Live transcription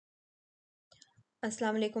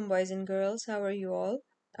Assalamu alaikum, boys and girls. How are you all?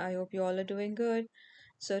 I hope you all are doing good.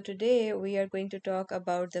 So, today we are going to talk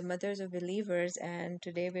about the mothers of believers, and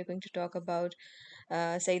today we're going to talk about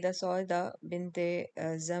Syeda Sawdah bint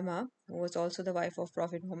Zam'ah, who was also the wife of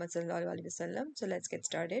Prophet Muhammad sallallahu alaihi wasallam. So, let's get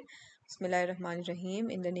started. Bismillahir Rahmanir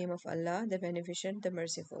Rahim. In the name of Allah, the Beneficent, the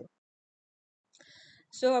Merciful.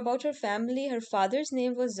 So, about her family, her father's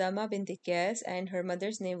name was Zam'ah bint Qais and her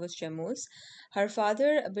mother's name was Shamus. Her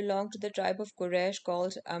father belonged to the tribe of Quraysh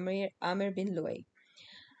called Amir bin Luay.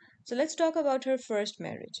 So, let's talk about her first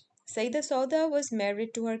marriage. Sayyidah Sawdah was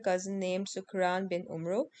married to her cousin named Sukran bin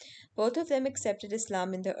Umro. Both of them accepted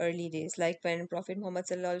Islam in the early days, like when Prophet Muhammad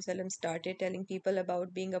ﷺ started telling people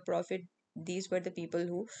about being a prophet. These were the people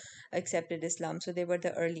who accepted Islam, so they were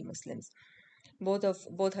the early Muslims,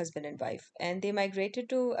 both husband and wife, and they migrated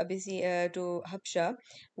to to Habsha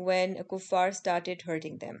when Kuffar started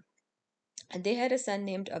hurting them, and they had a son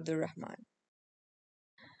named Abdul Rahman.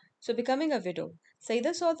 So, becoming a widow,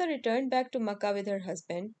 Sayyidah Sauda returned back to Makkah with her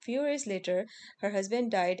husband. Few years later, her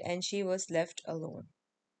husband died and she was left alone.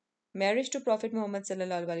 Marriage to Prophet Muhammad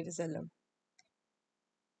sallallahu alaihi wasallam.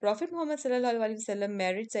 Prophet Muhammad sallallahu alaihi wasallam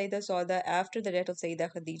married Sayyidah Sauda after the death of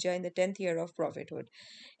Sayyidah Khadija in the 10th year of prophethood.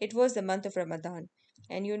 It was the month of Ramadan,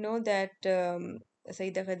 and you know that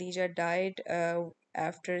Sayyidah Khadija died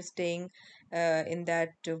after staying in that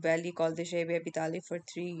valley called the Shayb Abi Talib for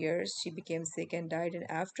 3 years. She became sick and died, and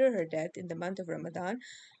after her death in the month of Ramadan,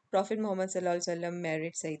 Prophet Muhammad sallallahu alaihi wasallam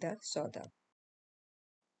married Sayyidah Sauda.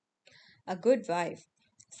 A good wife.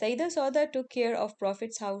 Saida Sauda took care of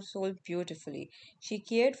Prophet's household beautifully. She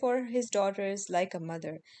cared for his daughters like a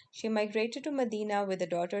mother. She migrated to Medina with the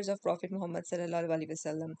daughters of Prophet Muhammad sallallahu alaihi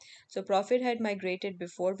wasallam. So Prophet had migrated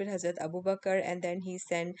before with Hazrat Abu Bakr, and then he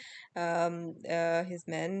sent his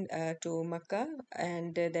men to Makkah,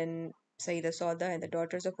 and then Sayyida Sauda and the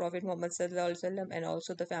daughters of Prophet Muhammad sallallahu alaihi wasallam, and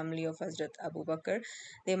also the family of Hazrat Abu Bakr,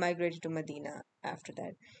 they migrated to Medina after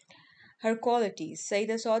that. Her qualities.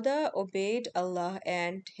 Sayyidah Sauda obeyed Allah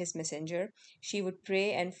and His Messenger. She would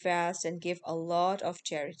pray and fast and give a lot of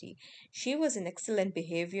charity. She was an excellent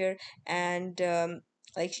behavior and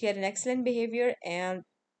she had an excellent behavior and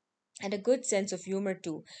a good sense of humor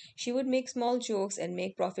too. She would make small jokes and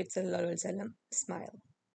make Prophet ﷺ smile.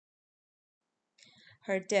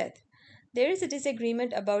 Her death. There is a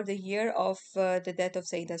disagreement about the year of the death of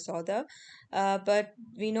Sayyidah Sauda, but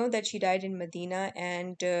we know that she died in Medina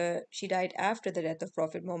and she died after the death of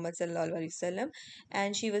Prophet Muhammad sallallahu alaihi wasallam,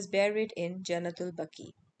 and she was buried in Jannatul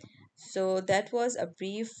Baqi. So that was a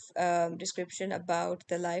brief description about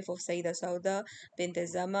the life of Sayyidah Sauda bint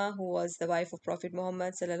Zam'ah, who was the wife of Prophet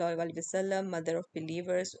Muhammad sallallahu alaihi wasallam, mother of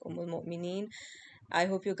believers, Mu'mineen. I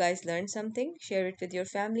hope you guys learned something. Share it with your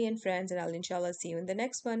family and friends, and I'll inshallah see you in the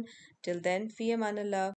next one. Till then, fi amanallah.